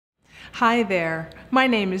Hi there, my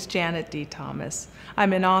name is Janet D. Thomas.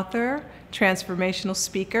 I'm an author, transformational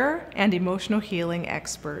speaker, and emotional healing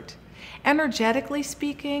expert. Energetically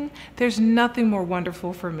speaking, there's nothing more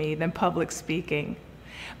wonderful for me than public speaking.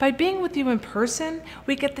 By being with you in person,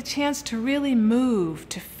 we get the chance to really move,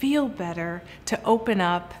 to feel better, to open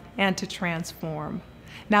up, and to transform.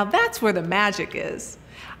 Now that's where the magic is.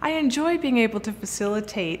 I enjoy being able to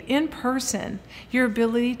facilitate in person your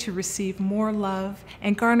ability to receive more love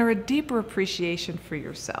and garner a deeper appreciation for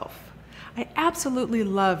yourself. I absolutely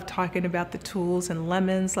love talking about the tools in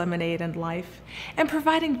lemons, lemonade, and life, and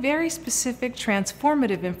providing very specific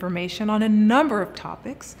transformative information on a number of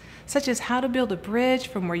topics, such as how to build a bridge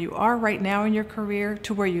from where you are right now in your career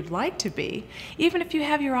to where you'd like to be, even if you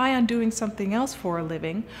have your eye on doing something else for a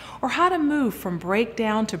living, or how to move from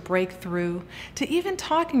breakdown to breakthrough, to even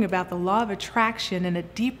talking about the law of attraction in a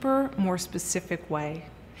deeper, more specific way.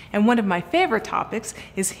 And one of my favorite topics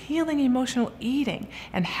is healing emotional eating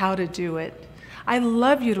and how to do it. I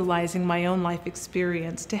love utilizing my own life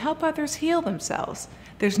experience to help others heal themselves.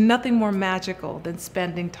 There's nothing more magical than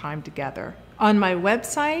spending time together. On my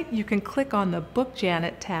website, you can click on the Book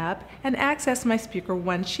Janet tab and access my speaker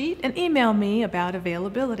one sheet and email me about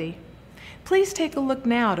availability. Please take a look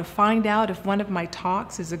now to find out if one of my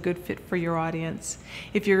talks is a good fit for your audience.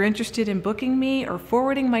 If you're interested in booking me or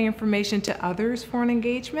forwarding my information to others for an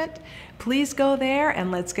engagement, please go there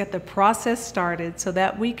and let's get the process started so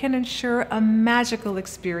that we can ensure a magical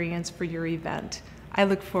experience for your event. I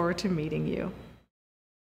look forward to meeting you.